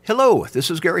Hello,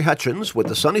 this is Gary Hutchins with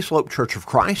the Sunny Slope Church of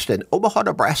Christ in Omaha,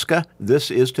 Nebraska.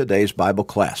 This is today's Bible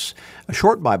class, a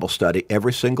short Bible study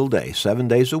every single day, 7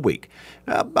 days a week,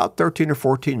 about 13 or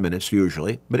 14 minutes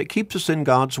usually, but it keeps us in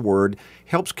God's Word,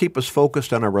 helps keep us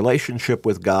focused on our relationship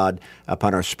with God,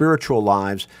 upon our spiritual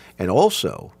lives, and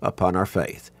also upon our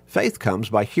faith. Faith comes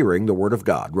by hearing the Word of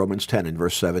God, Romans 10 and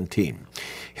verse 17.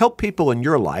 Help people in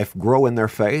your life grow in their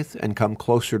faith and come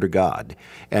closer to God,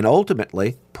 and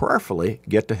ultimately, prayerfully,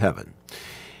 get to heaven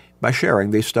by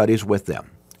sharing these studies with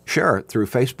them. Share it through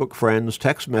Facebook friends,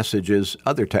 text messages,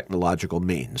 other technological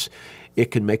means.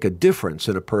 It can make a difference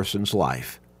in a person's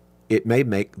life. It may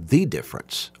make the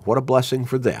difference. What a blessing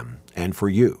for them and for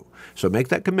you. So make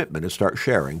that commitment and start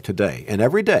sharing today and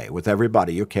every day with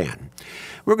everybody you can.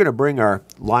 We're going to bring our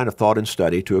line of thought and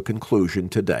study to a conclusion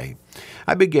today.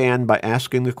 I began by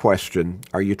asking the question,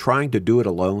 are you trying to do it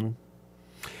alone?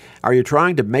 Are you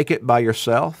trying to make it by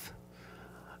yourself?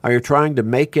 Are you trying to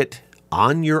make it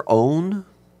on your own?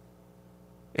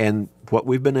 And what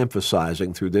we've been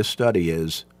emphasizing through this study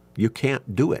is you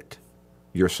can't do it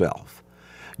yourself.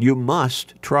 You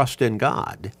must trust in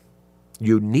God.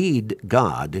 You need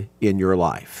God in your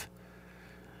life.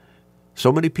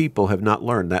 So many people have not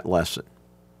learned that lesson.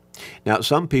 Now,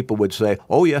 some people would say,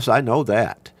 oh, yes, I know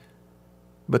that.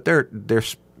 But their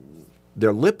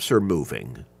lips are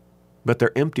moving, but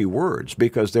they're empty words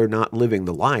because they're not living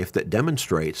the life that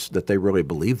demonstrates that they really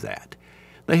believe that.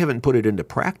 They haven't put it into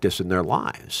practice in their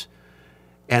lives.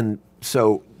 And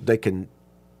so they can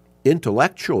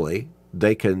intellectually,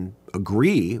 they can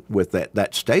agree with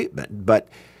that statement, but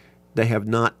they have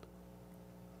not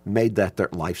made that their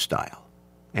lifestyle.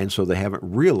 And so they haven't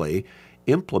really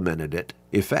implemented it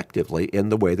effectively in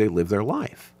the way they live their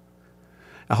life.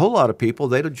 A whole lot of people,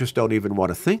 they just don't even want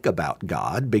to think about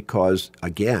God because,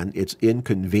 again, it's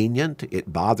inconvenient.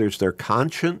 It bothers their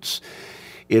conscience.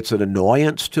 It's an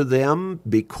annoyance to them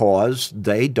because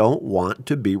they don't want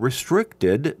to be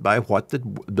restricted by what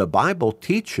the Bible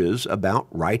teaches about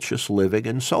righteous living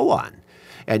and so on,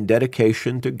 and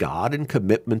dedication to God and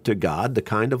commitment to God, the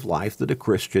kind of life that a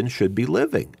Christian should be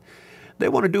living. They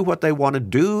want to do what they want to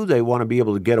do. They want to be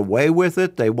able to get away with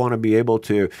it. They want to be able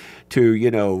to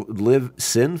live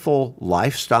sinful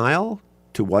lifestyle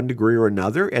to one degree or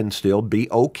another and still be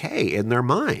okay in their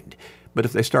mind. But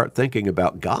if they start thinking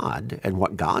about God and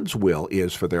what God's will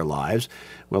is for their lives,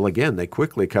 well, again, they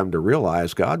quickly come to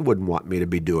realize God wouldn't want me to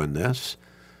be doing this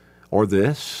or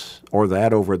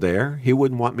that over there. He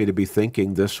wouldn't want me to be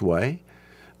thinking this way.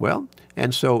 Well,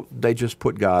 and so they just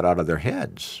put God out of their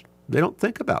heads. They don't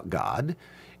think about God,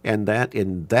 and that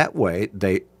in that way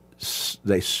they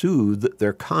soothe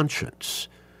their conscience.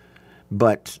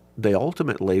 But they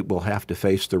ultimately will have to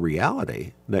face the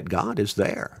reality that God is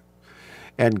there.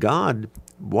 And God,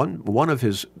 one of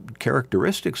his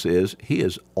characteristics is he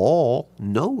is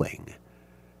all-knowing.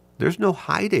 There's no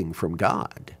hiding from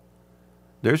God.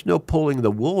 There's no pulling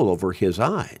the wool over his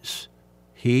eyes.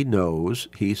 He knows,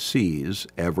 he sees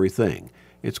everything.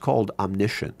 It's called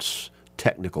omniscience,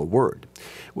 technical word.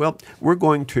 Well, we're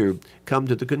going to come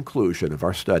to the conclusion of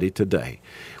our study today.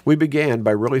 We began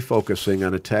by really focusing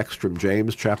on a text from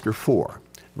James chapter 4,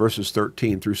 verses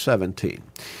 13 through 17.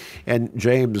 And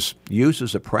James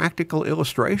uses a practical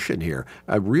illustration here,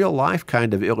 a real-life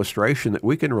kind of illustration that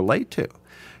we can relate to.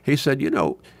 He said,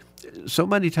 so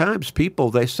many times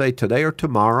people, they say today or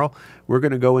tomorrow, we're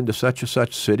going to go into such and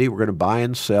such city, we're going to buy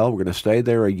and sell, we're going to stay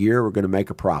there a year, we're going to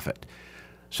make a profit.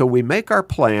 So we make our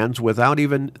plans without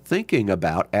even thinking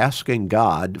about asking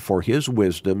God for his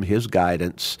wisdom, his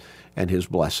guidance, and his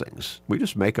blessings. We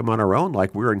just make them on our own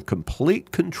like we're in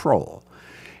complete control.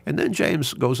 And then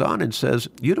James goes on and says,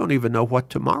 you don't even know what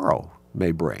tomorrow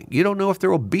may bring. You don't know if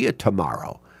there will be a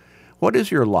tomorrow. What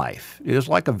is your life? It is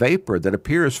like a vapor that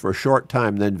appears for a short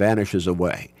time, then vanishes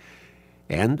away.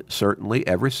 And certainly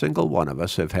every single one of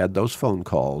us have had those phone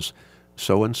calls,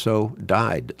 so-and-so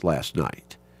died last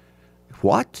night.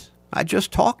 What? I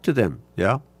just talked to them.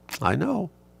 Yeah, I know.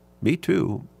 Me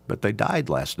too. But they died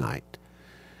last night.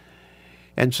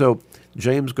 And so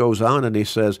James goes on and he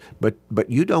says, but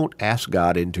you don't ask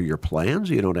God into your plans.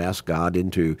 You don't ask God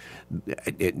into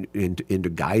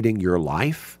guiding your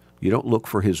life. You don't look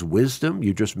for his wisdom.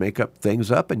 You just make up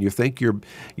things up, and you think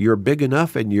you're big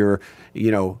enough and you're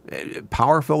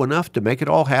powerful enough to make it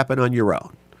all happen on your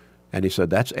own. And he said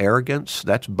that's arrogance,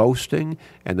 that's boasting,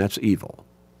 and that's evil.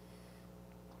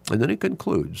 And then he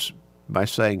concludes by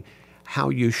saying how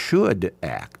you should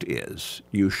act is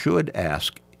you should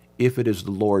ask, if it is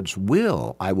the Lord's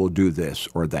will, I will do this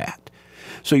or that.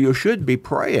 So you should be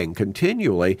praying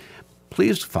continually,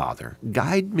 Please, Father,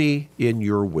 guide me in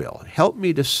your will. Help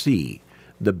me to see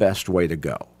the best way to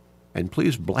go. And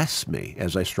please bless me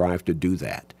as I strive to do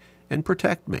that, and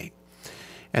protect me.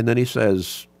 And then he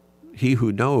says, he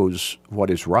who knows what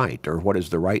is right, or what is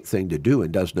the right thing to do,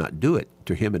 and does not do it,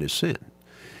 to him it is sin.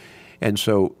 And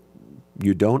so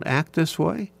you don't act this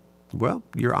way? Well,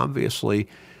 you're obviously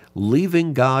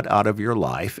leaving God out of your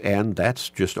life, and that's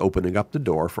just opening up the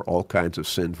door for all kinds of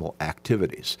sinful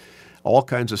activities, all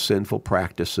kinds of sinful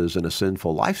practices, and a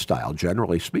sinful lifestyle,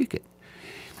 generally speaking.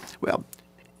 Well,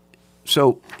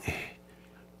 so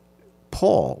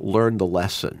Paul learned the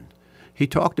lesson. He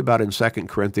talked about in 2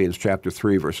 Corinthians chapter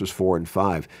 3, verses 4 and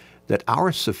 5, that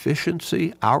our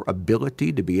sufficiency, our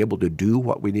ability to be able to do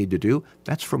what we need to do,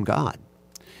 that's from God.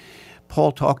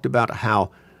 Paul talked about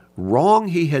how wrong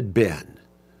he had been,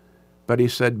 but he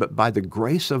said, but by the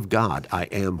grace of God, I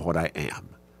am what I am.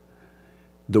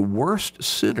 The worst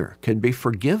sinner can be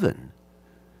forgiven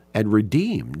and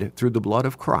redeemed through the blood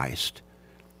of Christ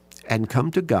and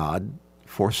come to God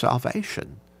for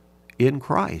salvation in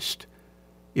Christ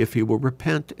if he will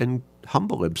repent and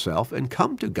humble himself and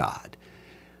come to God,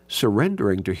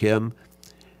 surrendering to him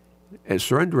and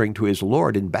surrendering to his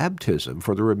Lord in baptism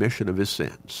for the remission of his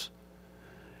sins.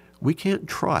 We can't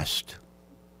trust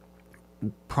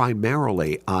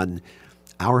primarily on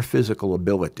our physical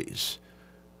abilities.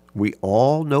 We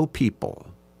all know people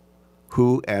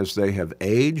who, as they have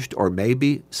aged, or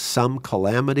maybe some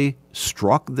calamity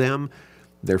struck them,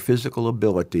 their physical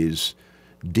abilities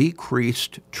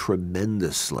decreased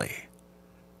tremendously.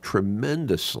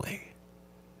 Tremendously.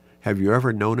 Have you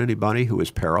ever known anybody who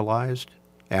is paralyzed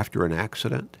after an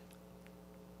accident?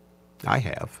 I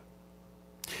have.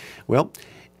 Well,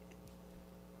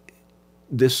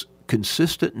 this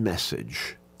consistent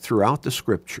message throughout the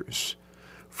Scriptures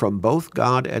from both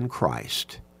God and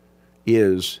Christ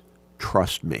is,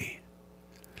 trust me.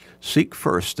 Seek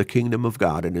first the kingdom of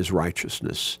God and his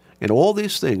righteousness, and all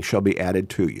these things shall be added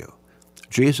to you.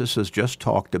 Jesus has just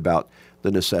talked about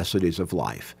the necessities of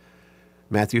life.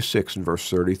 Matthew 6 and verse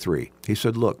 33. He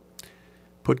said, look,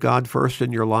 put God first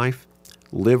in your life,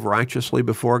 live righteously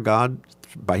before God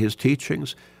by his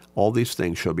teachings, all these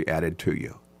things shall be added to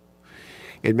you.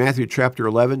 In Matthew chapter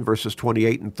 11, verses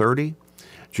 28 and 30,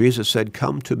 Jesus said,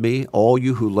 come to me, all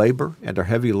you who labor and are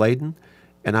heavy laden,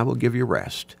 and I will give you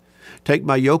rest. Take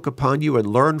my yoke upon you and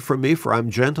learn from me, for I am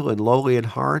gentle and lowly in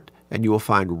heart, and you will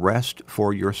find rest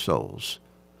for your souls.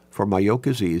 For my yoke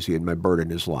is easy and my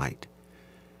burden is light.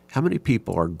 How many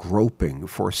people are groping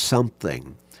for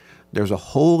something? There's a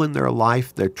hole in their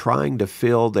life they're trying to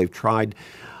fill. They've tried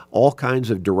all kinds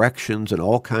of directions and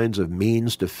all kinds of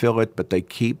means to fill it, but they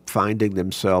keep finding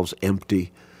themselves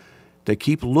empty. They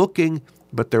keep looking,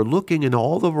 but they're looking in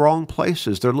all the wrong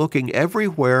places. They're looking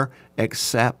everywhere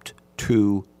except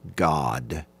to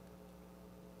God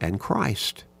and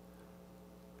Christ.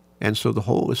 And so the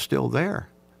hole is still there.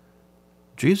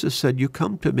 Jesus said, you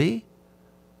come to me,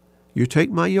 you take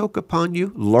my yoke upon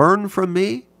you, learn from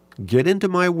me, get into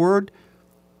my word,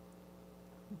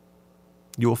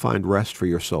 you will find rest for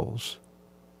your souls.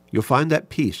 You'll find that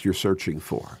peace you're searching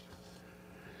for.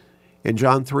 In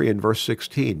John 3 and verse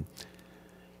 16,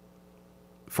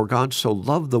 for God so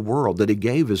loved the world that he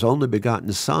gave his only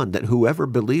begotten Son, that whoever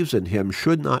believes in him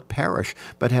should not perish,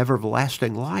 but have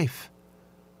everlasting life.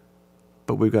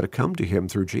 But we've got to come to him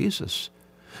through Jesus.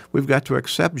 We've got to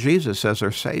accept Jesus as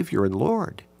our Savior and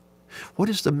Lord. What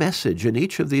is the message in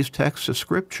each of these texts of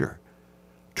Scripture?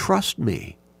 Trust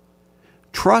me.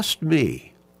 Trust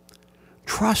me.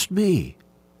 Trust me.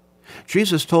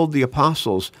 Jesus told the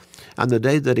apostles on the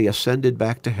day that he ascended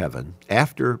back to heaven,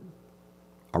 after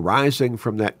arising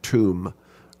from that tomb,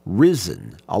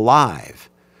 risen, alive,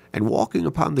 and walking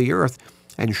upon the earth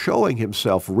and showing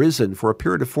himself risen for a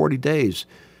period of 40 days,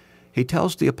 he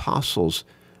tells the apostles,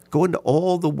 go into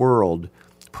all the world,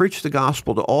 preach the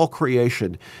gospel to all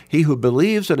creation. He who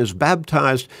believes and is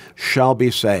baptized shall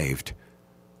be saved.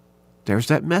 There's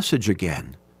that message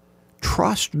again.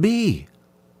 Trust me.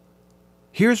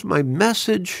 Here's my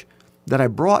message that I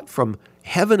brought from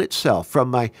heaven itself, from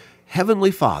my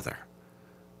heavenly Father.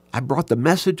 I brought the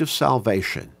message of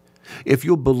salvation. If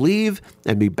you'll believe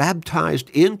and be baptized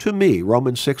into me,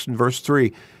 Romans 6 and verse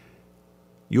 3,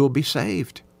 you will be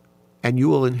saved, and you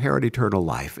will inherit eternal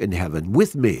life in heaven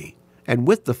with me and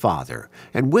with the Father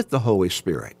and with the Holy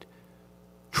Spirit.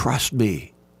 Trust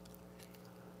me.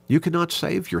 You cannot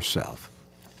save yourself.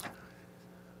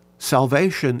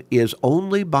 Salvation is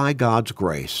only by God's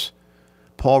grace.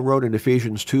 Paul wrote in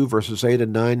Ephesians 2, verses 8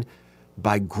 and 9,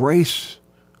 by grace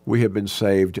we have been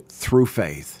saved through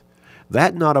faith.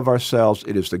 That not of ourselves,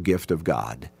 it is the gift of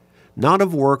God. Not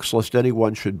of works, lest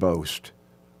anyone should boast.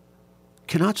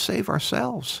 Cannot save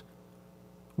ourselves.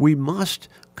 We must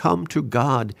come to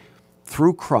God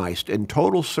through Christ in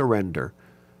total surrender,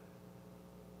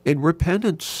 in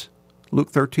repentance, Luke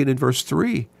 13 and verse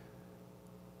 3,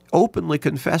 openly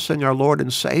confessing our Lord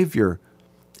and Savior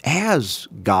as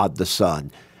God the Son,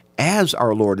 as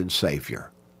our Lord and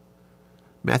Savior.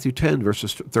 Matthew 10,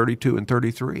 verses 32 and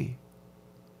 33.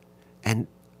 And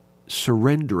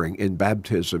surrendering in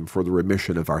baptism for the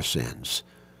remission of our sins.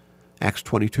 Acts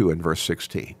 22 and verse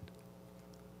 16.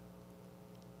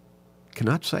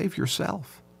 Cannot save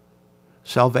yourself.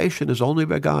 Salvation is only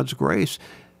by God's grace,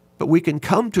 but we can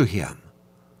come to Him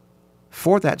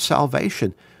for that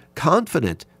salvation,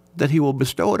 confident that He will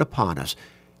bestow it upon us.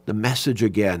 The message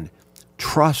again,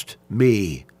 trust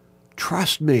me,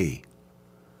 trust me.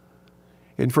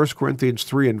 In 1 Corinthians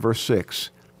 3 and verse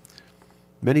 6,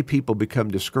 many people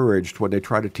become discouraged when they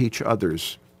try to teach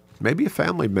others, maybe a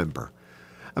family member,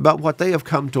 about what they have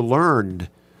come to learn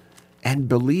and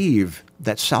believe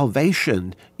that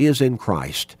salvation is in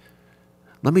Christ.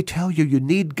 Let me tell you, you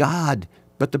need God,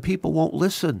 but the people won't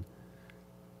listen,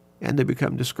 and they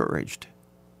become discouraged.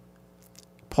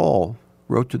 Paul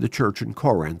wrote to the church in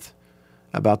Corinth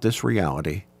about this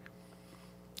reality.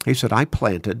 He said, I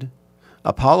planted,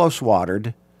 Apollos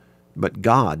watered, but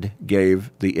God gave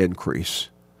the increase.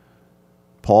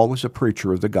 Paul was a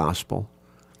preacher of the gospel.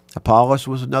 Apollos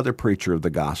was another preacher of the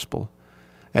gospel.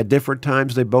 At different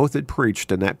times, they both had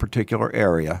preached in that particular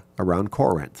area around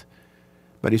Corinth.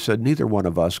 But he said, neither one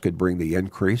of us could bring the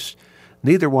increase.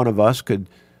 Neither one of us could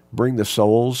bring the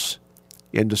souls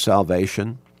into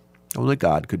salvation. Only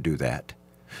God could do that.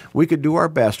 We could do our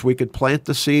best. We could plant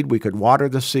the seed. We could water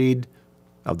the seed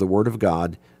of the Word of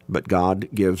God, but God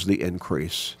gives the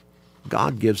increase.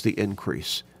 God gives the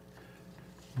increase.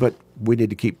 But we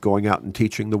need to keep going out and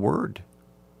teaching the Word.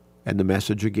 And the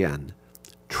message again,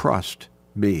 trust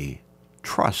me,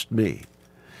 trust me.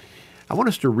 I want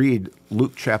us to read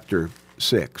Luke chapter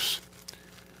 6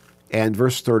 and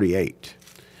verse 38.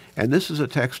 And this is a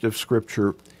text of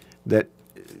Scripture that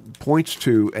points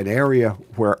to an area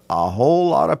where a whole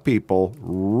lot of people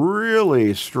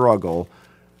really struggle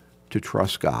to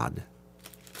trust God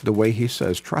the way He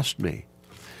says, trust me.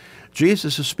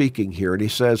 Jesus is speaking here, and He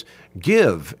says,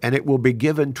 give, and it will be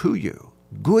given to you.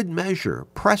 Good measure,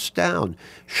 pressed down,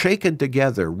 shaken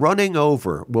together, running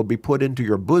over, will be put into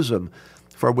your bosom,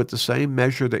 for with the same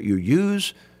measure that you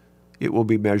use, it will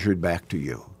be measured back to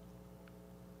you.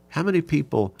 How many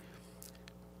people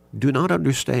do not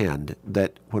understand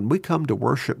that when we come to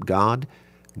worship God,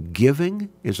 giving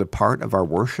is a part of our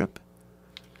worship?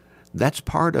 That's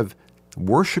part of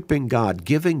worshiping God,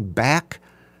 giving back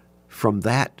from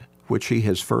that which He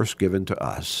has first given to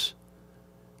us.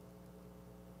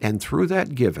 And through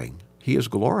that giving, He is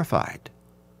glorified.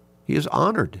 He is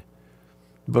honored.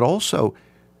 But also,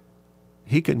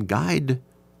 He can guide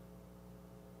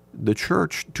the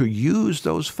church to use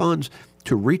those funds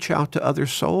to reach out to other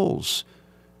souls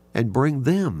and bring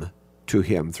them to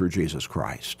Him through Jesus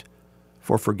Christ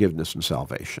for forgiveness and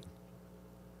salvation.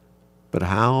 But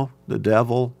how the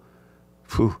devil,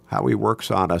 how he works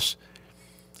on us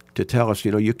to tell us,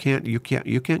 you can't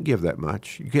give that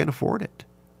much. You can't afford it.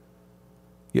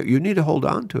 You need to hold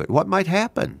on to it. What might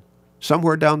happen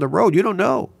somewhere down the road? You don't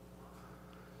know.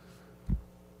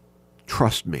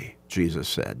 Trust me, Jesus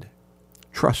said.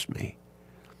 Trust me.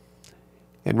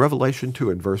 In Revelation 2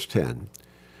 and verse 10,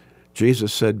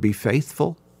 Jesus said, be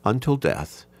faithful until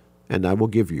death, and I will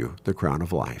give you the crown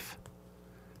of life.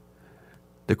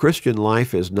 The Christian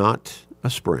life is not a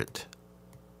sprint.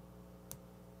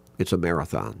 It's a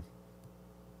marathon.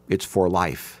 It's for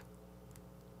life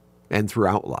and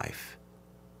throughout life.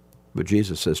 But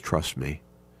Jesus says, trust me.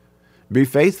 Be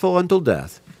faithful until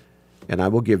death, and I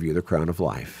will give you the crown of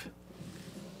life.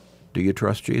 Do you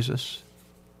trust Jesus?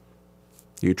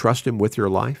 Do you trust Him with your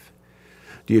life?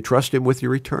 Do you trust Him with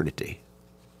your eternity?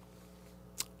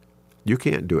 You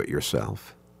can't do it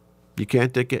yourself. You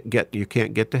can't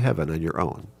get to heaven on your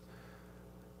own.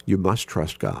 You must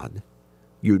trust God.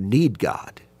 You need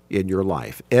God in your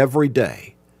life every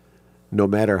day, no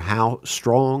matter how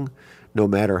strong, no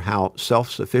matter how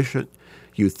self-sufficient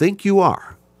you think you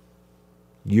are.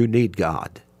 You need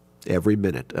God every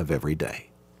minute of every day.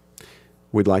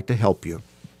 We'd like to help you.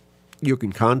 You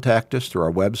can contact us through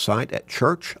our website at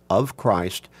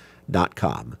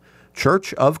churchofchrist.com.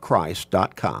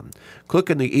 churchofchrist.com. Click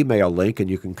on the email link and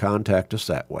you can contact us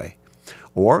that way.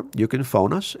 Or you can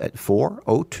phone us at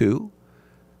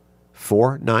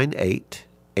 402-498-8397.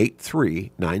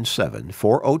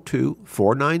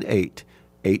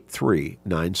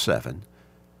 402-498-8397.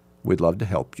 We'd love to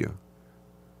help you.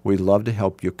 We'd love to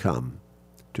help you come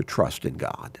to trust in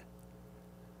God.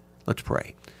 Let's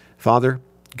pray. Father,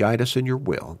 guide us in your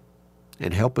will.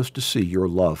 and help us to see your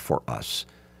love for us,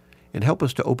 and help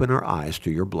us to open our eyes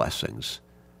to your blessings.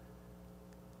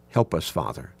 Help us,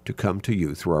 Father, to come to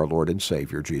you through our Lord and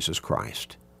Savior, Jesus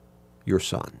Christ, your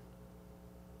Son,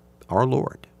 our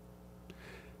Lord.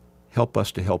 Help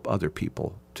us to help other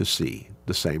people to see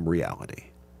the same reality.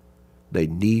 They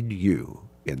need you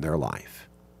in their life.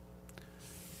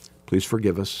 Please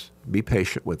forgive us. Be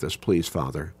patient with us, please,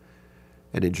 Father.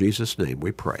 And in Jesus' name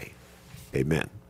we pray. Amen.